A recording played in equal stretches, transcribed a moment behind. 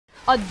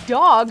A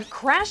dog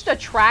crashed a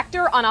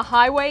tractor on a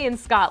highway in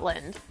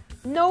Scotland.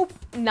 Nope,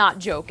 not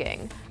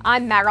joking.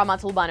 I'm Mara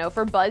Montalbano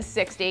for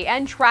Buzz60,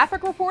 and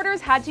traffic reporters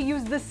had to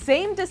use the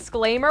same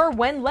disclaimer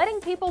when letting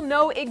people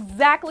know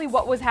exactly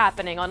what was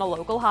happening on a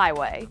local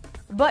highway.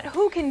 But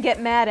who can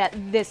get mad at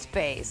this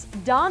face?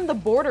 Don the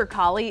Border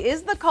Collie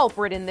is the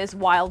culprit in this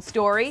wild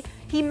story.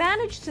 He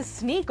managed to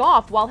sneak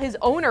off while his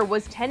owner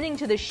was tending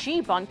to the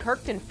sheep on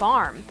Kirkton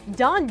Farm.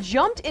 Don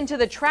jumped into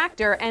the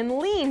tractor and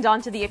leaned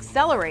onto the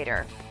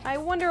accelerator. I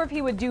wonder if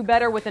he would do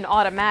better with an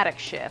automatic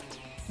shift.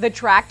 The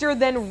tractor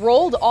then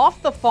rolled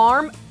off the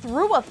farm,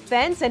 through a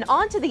fence, and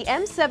onto the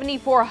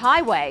M74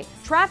 highway.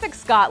 Traffic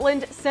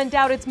Scotland sent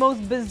out its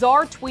most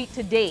bizarre tweet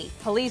to date.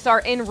 Police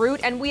are en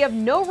route and we have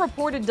no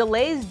reported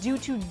delays due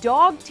to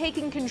dog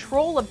taking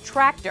control of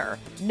tractor.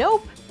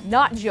 Nope,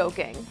 not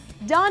joking.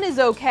 Don is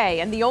okay,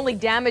 and the only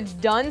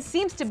damage done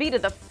seems to be to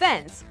the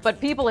fence,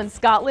 but people in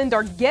Scotland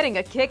are getting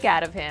a kick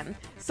out of him.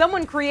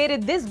 Someone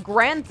created this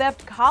Grand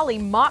Theft Collie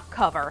mock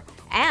cover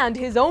and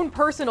his own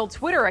personal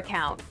Twitter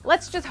account.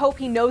 Let's just hope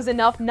he knows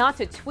enough not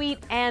to tweet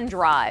and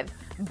drive.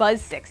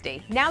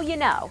 Buzz60. Now you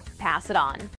know. Pass it on.